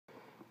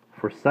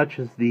For such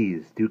as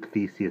these Duke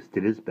Theseus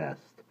did his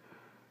best.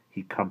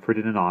 He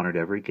comforted and honored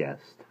every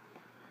guest,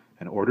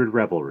 and ordered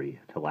revelry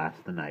to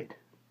last the night.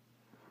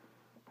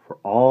 For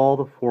all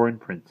the foreign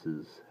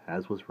princes,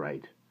 as was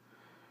right,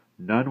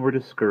 none were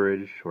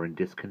discouraged or in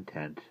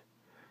discontent.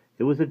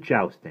 It was a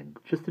jousting,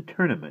 just a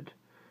tournament.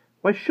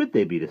 Why should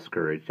they be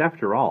discouraged,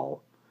 after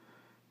all?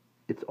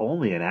 It's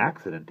only an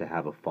accident to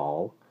have a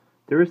fall.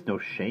 There is no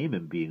shame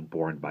in being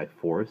borne by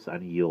force,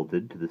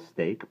 unyielded to the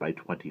stake by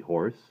 20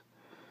 horse.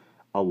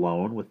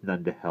 Alone, with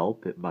none to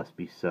help, it must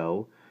be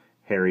so,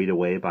 harried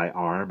away by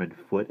arm and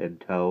foot and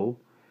toe.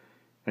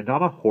 And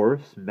on a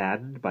horse,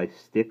 maddened by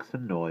sticks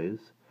and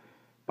noise,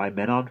 by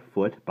men on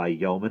foot, by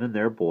yeomen and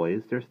their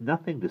boys, there's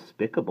nothing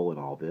despicable in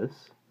all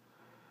this.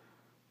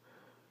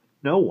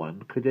 No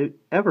one could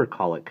ever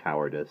call it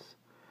cowardice,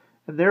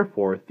 and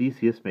therefore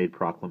Theseus made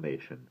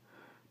proclamation,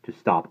 to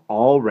stop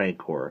all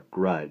rancor,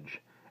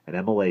 grudge, and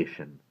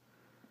emulation,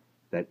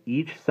 that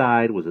each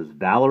side was as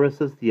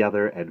valorous as the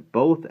other, and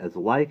both as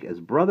like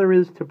as brother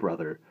is to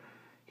brother.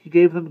 He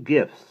gave them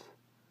gifts,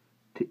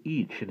 to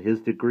each in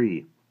his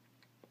degree.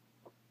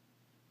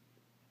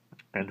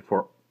 And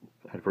for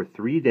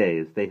 3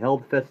 days they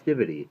held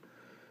festivity.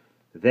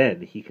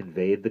 Then he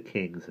conveyed the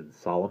kings in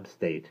solemn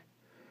state,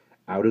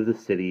 out of the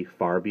city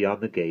far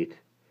beyond the gate,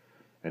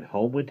 and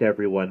home went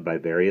everyone by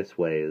various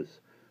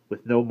ways,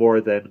 with no more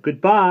than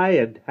 "Goodbye"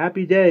 and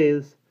 "Happy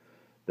days."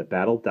 The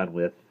battle done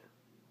with,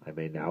 I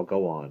may now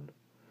go on,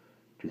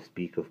 to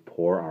speak of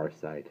poor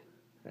Arcite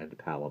and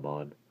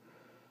Palamon.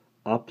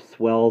 Up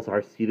swells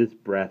Arcita's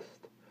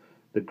breast,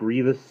 the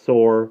grievous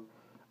sore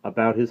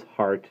about his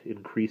heart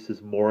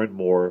increases more and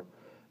more.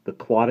 The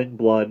clotting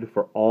blood,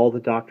 for all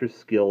the doctor's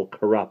skill,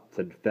 corrupts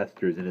and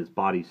festers in his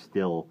body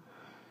still,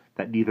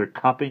 that neither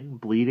cupping,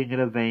 bleeding in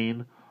a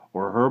vein,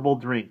 or herbal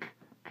drink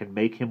can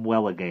make him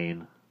well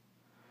again.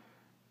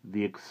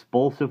 The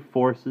expulsive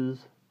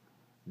forces,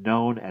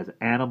 known as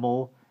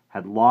animal,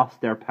 had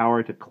lost their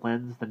power to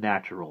cleanse the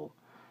natural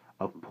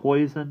of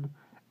poison,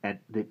 and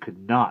it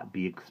could not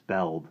be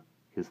expelled.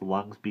 His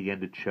lungs began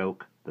to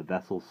choke, the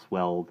vessels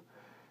swelled,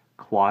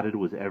 clotted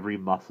was every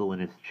muscle in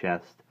his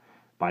chest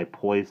by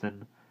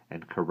poison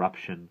and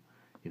corruption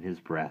in his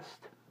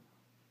breast.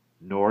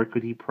 Nor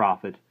could he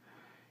profit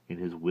in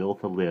his will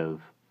to live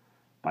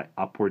by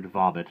upward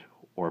vomit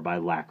or by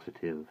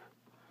laxative.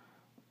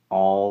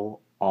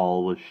 All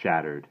was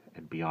shattered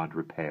and beyond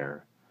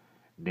repair.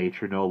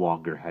 Nature no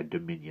longer had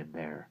dominion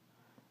there,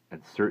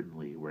 and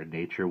certainly where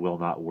nature will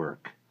not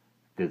work,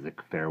 physic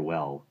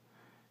farewell.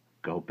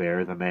 Go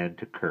bear the man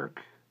to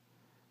kirk.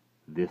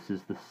 This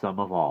is the sum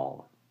of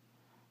all.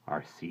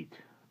 Our seat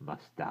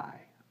must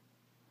die.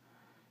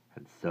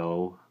 And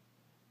so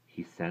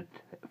he sent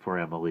for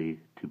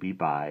Emily to be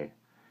by,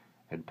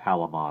 and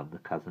Palamon, the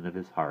cousin of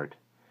his heart,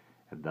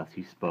 and thus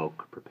he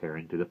spoke,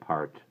 preparing to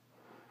depart.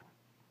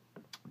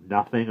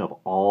 Nothing of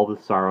all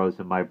the sorrows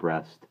in my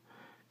breast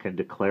can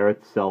declare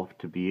itself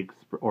to be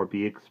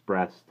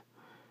expressed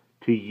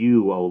to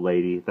you, O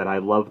lady, that I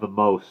love the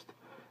most,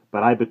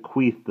 but I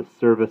bequeath the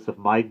service of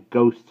my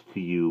ghost to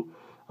you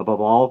above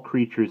all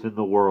creatures in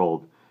the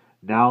world.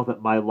 Now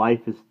that my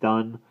life is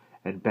done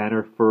and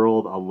banner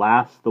furled,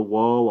 alas the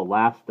woe,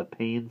 alas the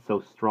pain so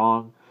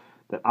strong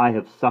that I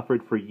have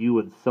suffered for you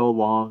and so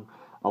long.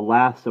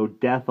 Alas, O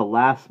death,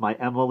 alas, my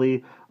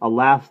Emily,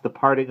 alas, the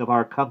parting of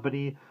our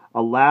company,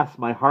 alas,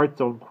 my heart's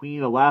own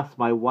queen, alas,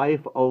 my wife,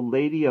 O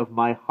lady of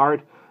my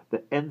heart,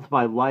 that ends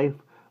my life.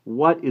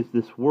 What is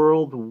this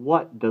world?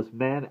 What does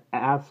man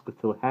ask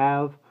to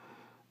have?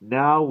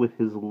 Now with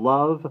his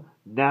love,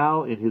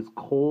 now in his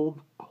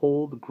cold,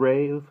 cold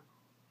grave,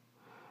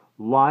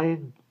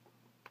 lying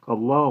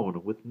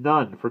alone with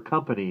none for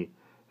company.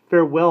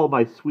 Farewell,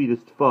 my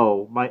sweetest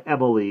foe, my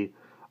Emily.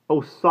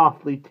 O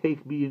softly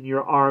take me in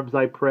your arms,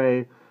 I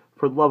pray,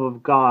 for love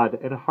of God,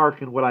 and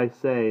hearken what I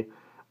say.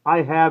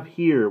 I have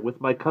here,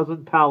 with my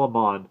cousin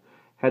Palamon,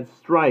 had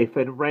strife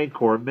and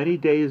rancor many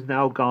days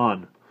now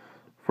gone.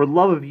 For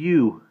love of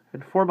you,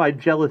 and for my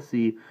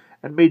jealousy,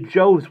 and may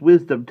Jove's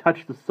wisdom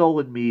touch the soul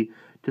in me,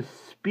 to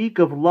speak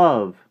of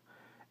love,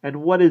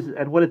 and what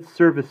its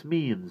service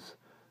means,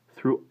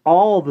 through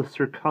all the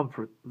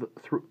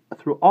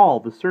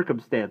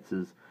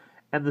circumstances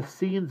and the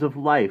scenes of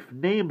life,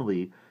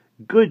 namely,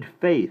 good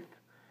faith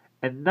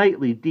and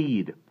knightly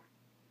deed,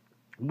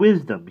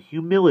 wisdom,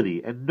 humility,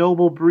 and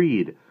noble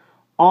breed,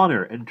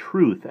 honor and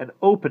truth, and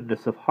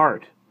openness of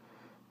heart.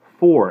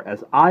 For,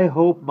 as I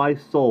hope my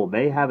soul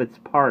may have its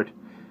part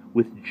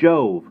with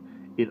Jove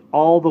in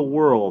all the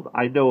world,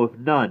 I know of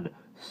none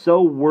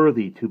so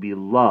worthy to be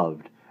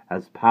loved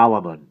as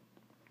Palamon,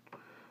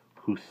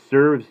 who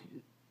serves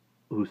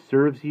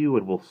you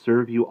and will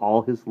serve you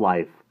all his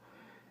life.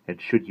 And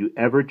should you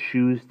ever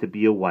choose to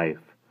be a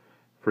wife,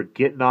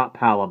 forget not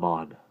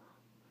Palamon,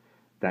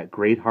 that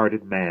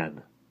great-hearted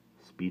man.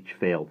 Speech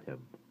failed him.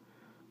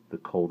 The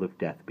cold of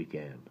death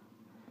began,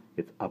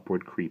 its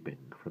upward creeping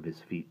from his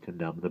feet to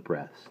numb the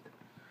breast,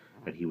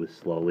 and he was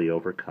slowly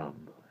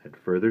overcome, and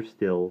further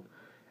still,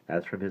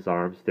 as from his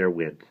arms there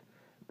went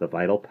the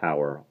vital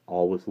power,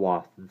 all was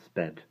lost and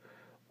spent,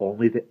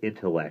 only the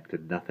intellect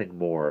and nothing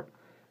more,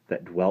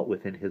 that dwelt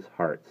within his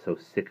heart, so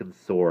sick and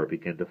sore,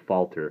 began to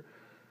falter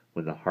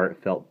when the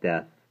heartfelt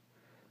death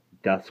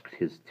dusked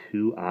his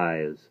 2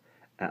 eyes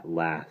at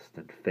last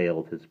and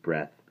failed his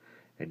breath,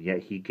 and yet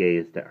he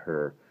gazed at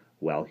her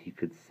while he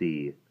could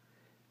see,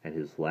 and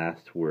his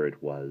last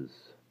word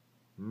was,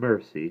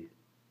 "Mercy,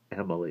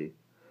 Emily."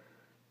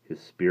 His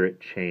spirit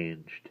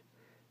changed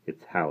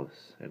its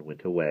house and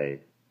went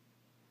away,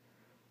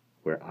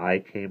 where I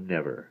came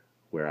never,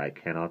 where I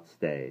cannot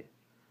stay,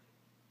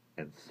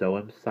 and so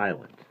am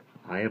silent.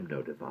 I am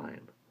no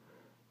divine.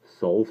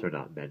 Souls are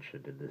not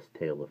mentioned in this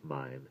tale of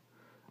mine.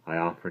 I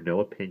offer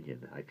no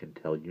opinion, I can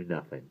tell you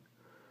nothing.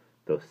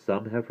 Though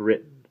some have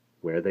written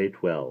where they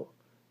dwell,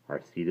 our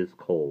seat is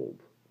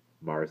cold,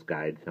 Mars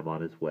guides him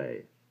on his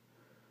way.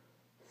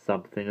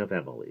 Something of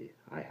Emily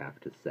I have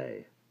to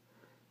say.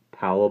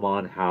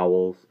 Palamon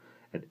howls,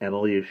 and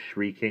Emily is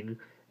shrieking,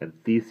 and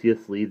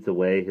Theseus leads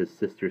away his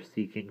sister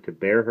seeking to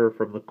bear her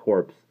from the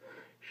corpse.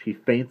 She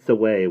faints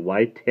away.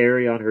 Why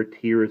tarry on her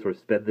tears or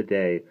spend the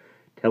day,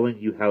 telling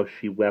you how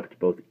she wept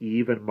both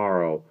eve and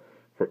morrow?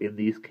 For in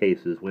these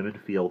cases women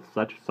feel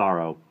such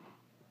sorrow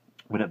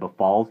when it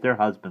befalls their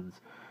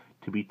husbands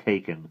to be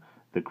taken,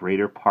 the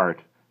greater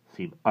part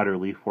seem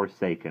utterly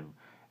forsaken,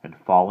 and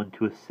fall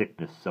into a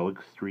sickness so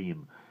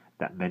extreme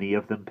that many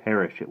of them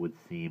perish, it would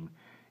seem.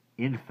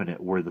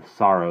 Infinite were the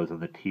sorrows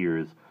and the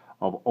tears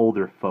of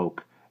older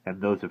folk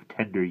and those of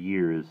tender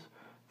years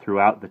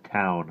throughout the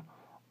town.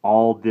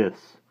 All for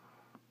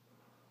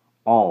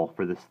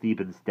this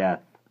Theban's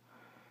death,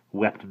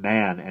 wept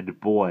man and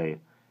boy,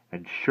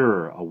 and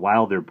sure a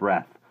wilder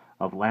breath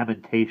of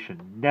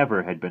lamentation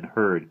never had been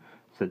heard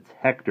since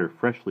Hector,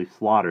 freshly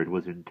slaughtered,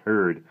 was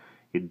interred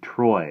in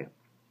Troy.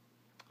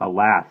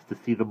 Alas, to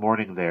see the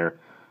mourning there,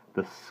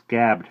 the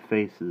scabbled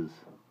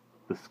faces,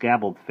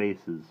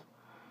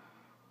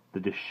 the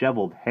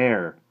disheveled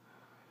hair.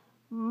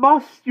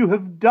 "Must you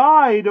have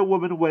died?" a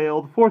woman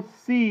wailed. "For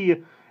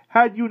see,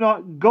 had you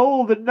not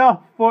gold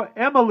enough for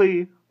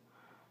Emily?"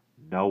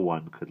 No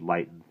one could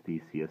lighten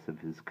Theseus of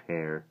his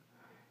care,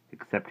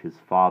 except his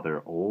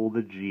father, old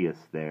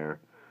Aegeus there,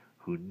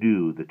 who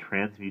knew the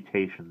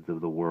transmutations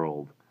of the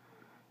world,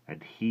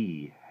 and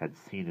he had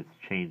seen its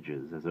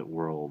changes as it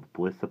whirled,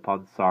 bliss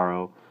upon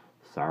sorrow,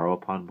 sorrow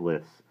upon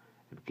bliss,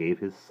 and gave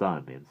his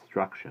son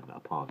instruction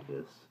upon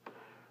this.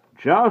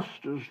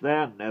 "Just as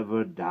there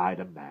never died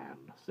a man,"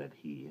 said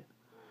he,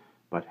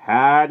 but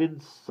had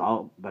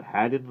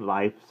in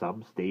life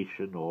some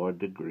station or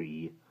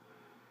degree,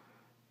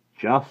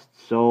 just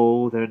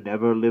so there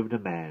never lived a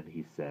man,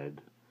 he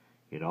said,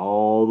 in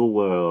all the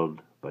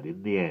world, but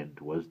in the end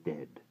was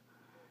dead.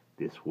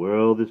 This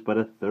world is but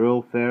a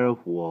thoroughfare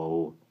of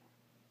woe,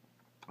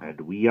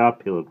 and we are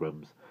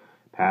pilgrims,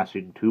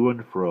 passing to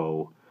and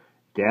fro.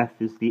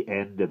 Death is the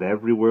end of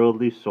every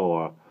worldly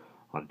sore.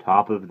 On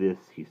top of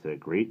this, he said a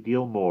great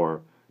deal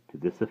more, to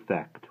this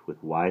effect,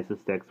 with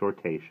wisest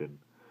exhortation,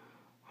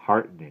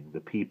 heartening the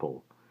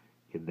people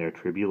in their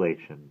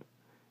tribulation.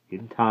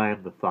 In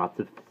time the thoughts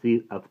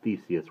of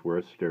Theseus were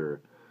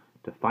astir,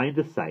 to find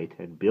a site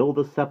and build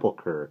a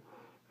sepulchre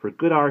for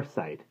good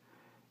Arcite,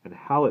 and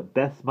how it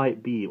best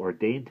might be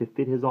ordained to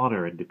fit his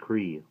honor and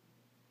degree.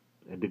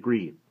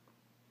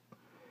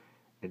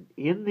 And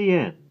in the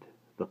end,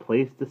 the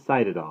place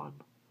decided on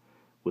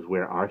was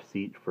where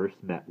Arcite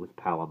first met with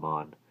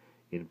Palamon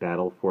in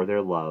battle for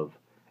their love,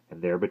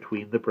 and there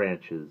between the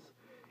branches,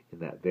 in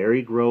that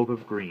very grove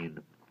of green,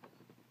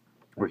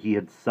 where he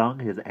had sung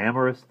his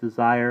amorous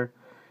desire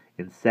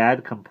in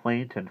sad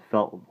complaint, and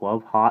felt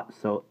love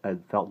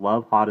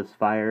hot as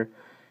fire,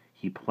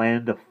 he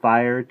planned a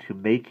fire to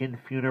make in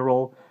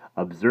funeral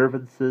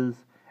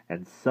observances,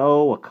 and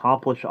so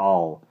accomplish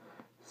all.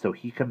 So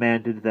he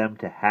commanded them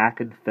to hack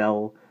and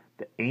fell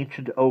the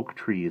ancient oak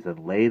trees,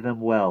 and lay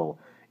them well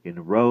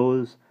in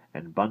rows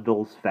and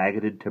bundles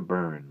faggoted to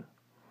burn.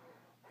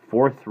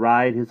 Forth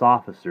ride his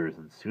officers,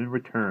 and soon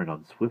return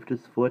on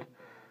swiftest foot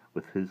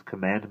with his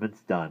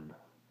commandments done.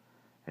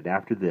 And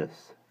after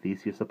this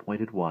Theseus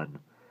appointed one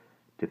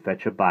to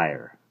fetch a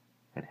bier,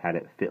 and had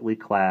it fitly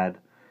clad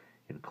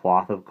in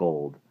cloth of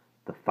gold,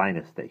 the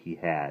finest that he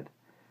had.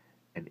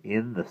 And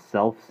in the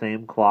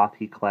self-same cloth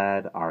he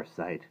clad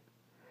Arcite,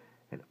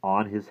 and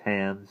on his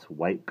hands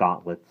white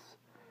gauntlets,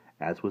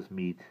 as was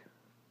meet,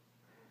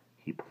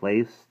 he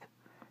placed,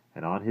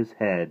 and on his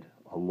head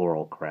a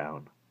laurel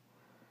crown,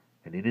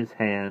 and in his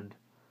hand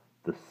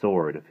the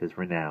sword of his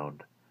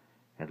renown,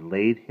 and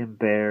laid him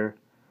bare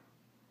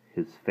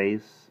his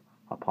face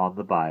upon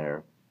the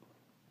bier.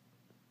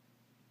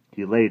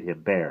 He laid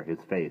him bare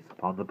his face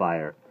upon the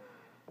bier,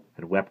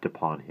 and wept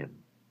upon him.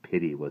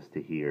 Pity was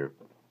to hear.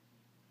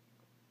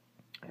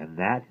 And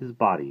that his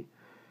body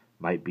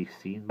might be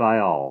seen by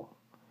all,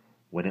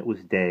 when it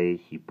was day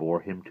he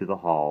bore him to the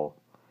hall,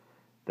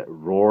 that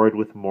roared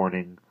with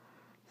mourning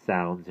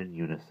sounds in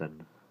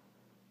unison.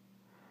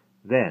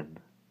 Then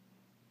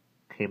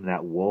came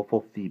that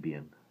woeful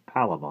Theban,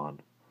 Palamon,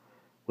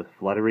 with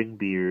fluttering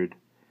beard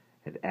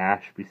and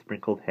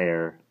ash-besprinkled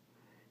hair,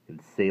 in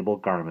sable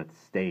garments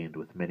stained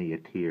with many a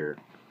tear.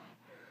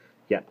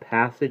 Yet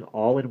passing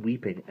all in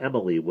weeping,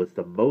 Emily was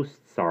the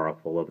most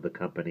sorrowful of the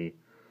company.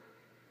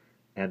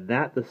 And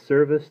that the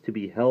service to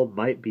be held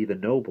might be the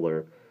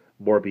nobler,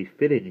 more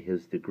befitting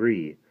his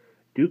degree,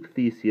 Duke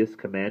Theseus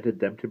commanded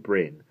them to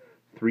bring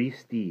 3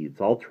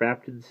 steeds, all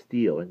trapped in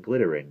steel and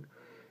glittering,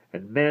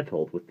 and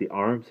mantled with the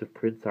arms of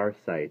Prince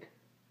Arcite.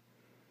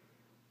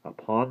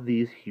 Upon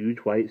these huge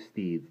white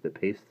steeds that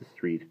paced the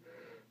street,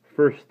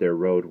 first there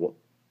rode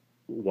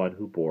one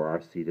who bore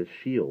Arcita's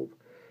shield.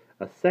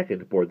 A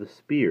second bore the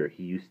spear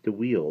he used to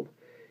wield.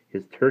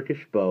 His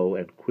Turkish bow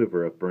and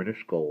quiver of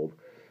burnished gold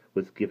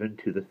was given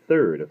to the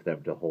third of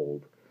them to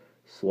hold.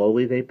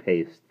 Slowly they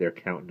paced, their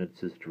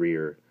countenances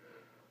drear,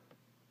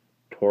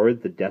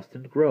 toward the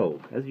destined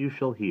grove, as you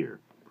shall hear.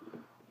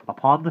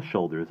 Upon the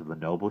shoulders of the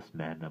noblest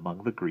men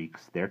among the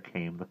Greeks there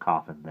came the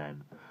coffin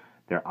then.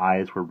 Their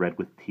eyes were red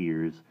with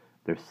tears,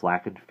 their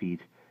slackened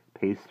feet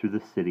paced through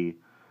the city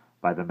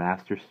by the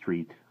master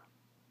street.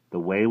 The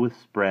way was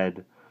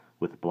spread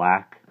with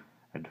black,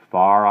 and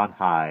far on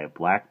high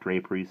black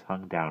draperies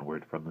hung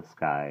downward from the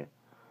sky.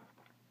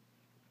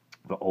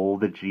 The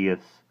old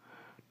Aegeus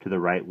to the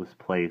right was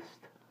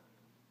placed,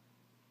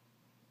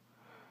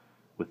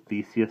 with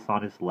Theseus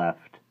on his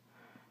left,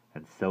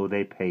 and so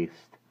they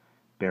paced,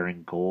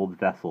 bearing gold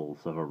vessels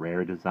of a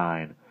rare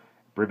design,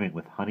 brimming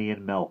with honey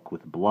and milk,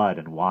 with blood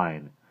and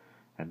wine.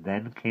 And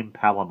then came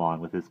Palamon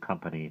with his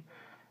company,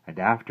 and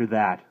after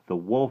that the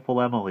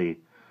woeful Emily,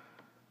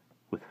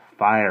 with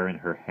fire in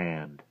her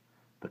hand,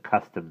 the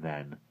custom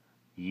then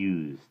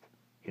used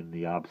in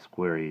the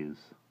obsequies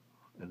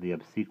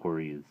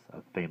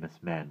of famous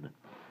men.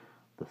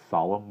 The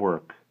solemn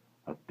work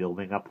of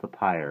building up the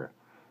pyre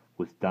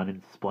was done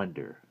in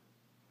splendor,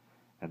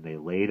 and they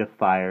laid a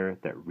fire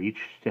that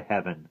reached to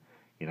heaven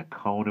in a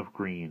cone of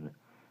green.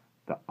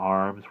 The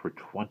arms were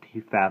 20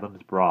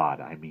 fathoms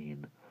broad, I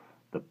mean,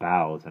 the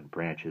boughs and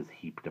branches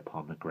heaped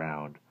upon the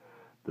ground.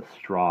 The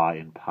straw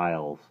in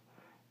piles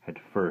had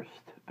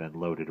first been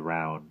loaded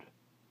round.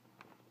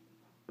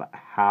 But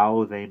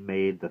how they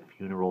made the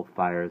funeral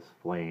fires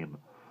flame,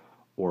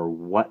 or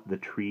what the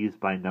trees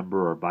by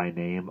number or by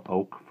name,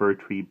 oak, fir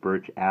tree,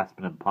 birch,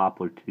 aspen, and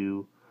poplar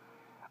too,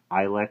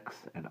 ilex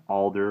and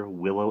alder,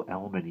 willow,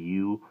 elm, and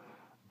yew,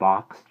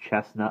 box,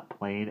 chestnut,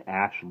 plane,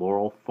 ash,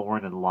 laurel,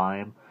 thorn, and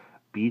lime,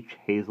 beech,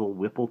 hazel,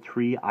 whipple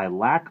tree, I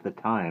lack the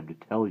time to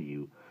tell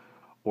you,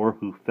 or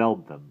who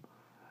felled them,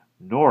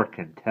 nor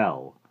can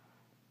tell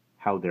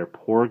how their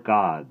poor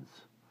gods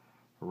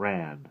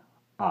ran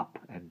up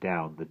and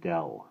down the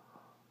dell,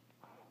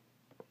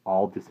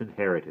 all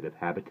disinherited of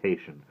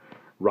habitation,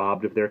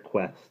 robbed of their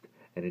quest,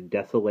 and in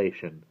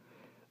desolation.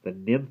 The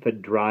nymph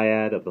and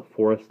dryad of the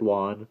forest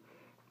lawn,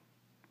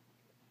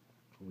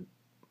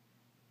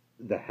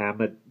 the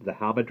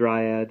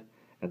hamadryad,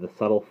 and the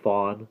subtle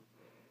fawn,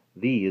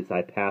 these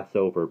I pass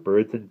over,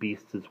 birds and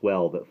beasts as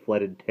well, that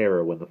fled in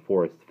terror when the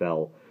forest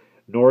fell.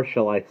 Nor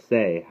shall I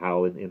say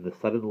how in the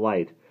sudden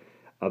light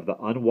of the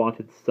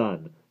unwonted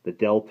sun the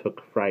dell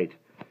took fright,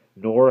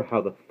 nor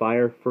how the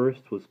fire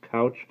first was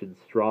couched in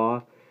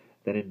straw,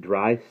 then in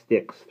dry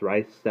sticks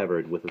thrice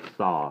severed with a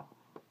saw.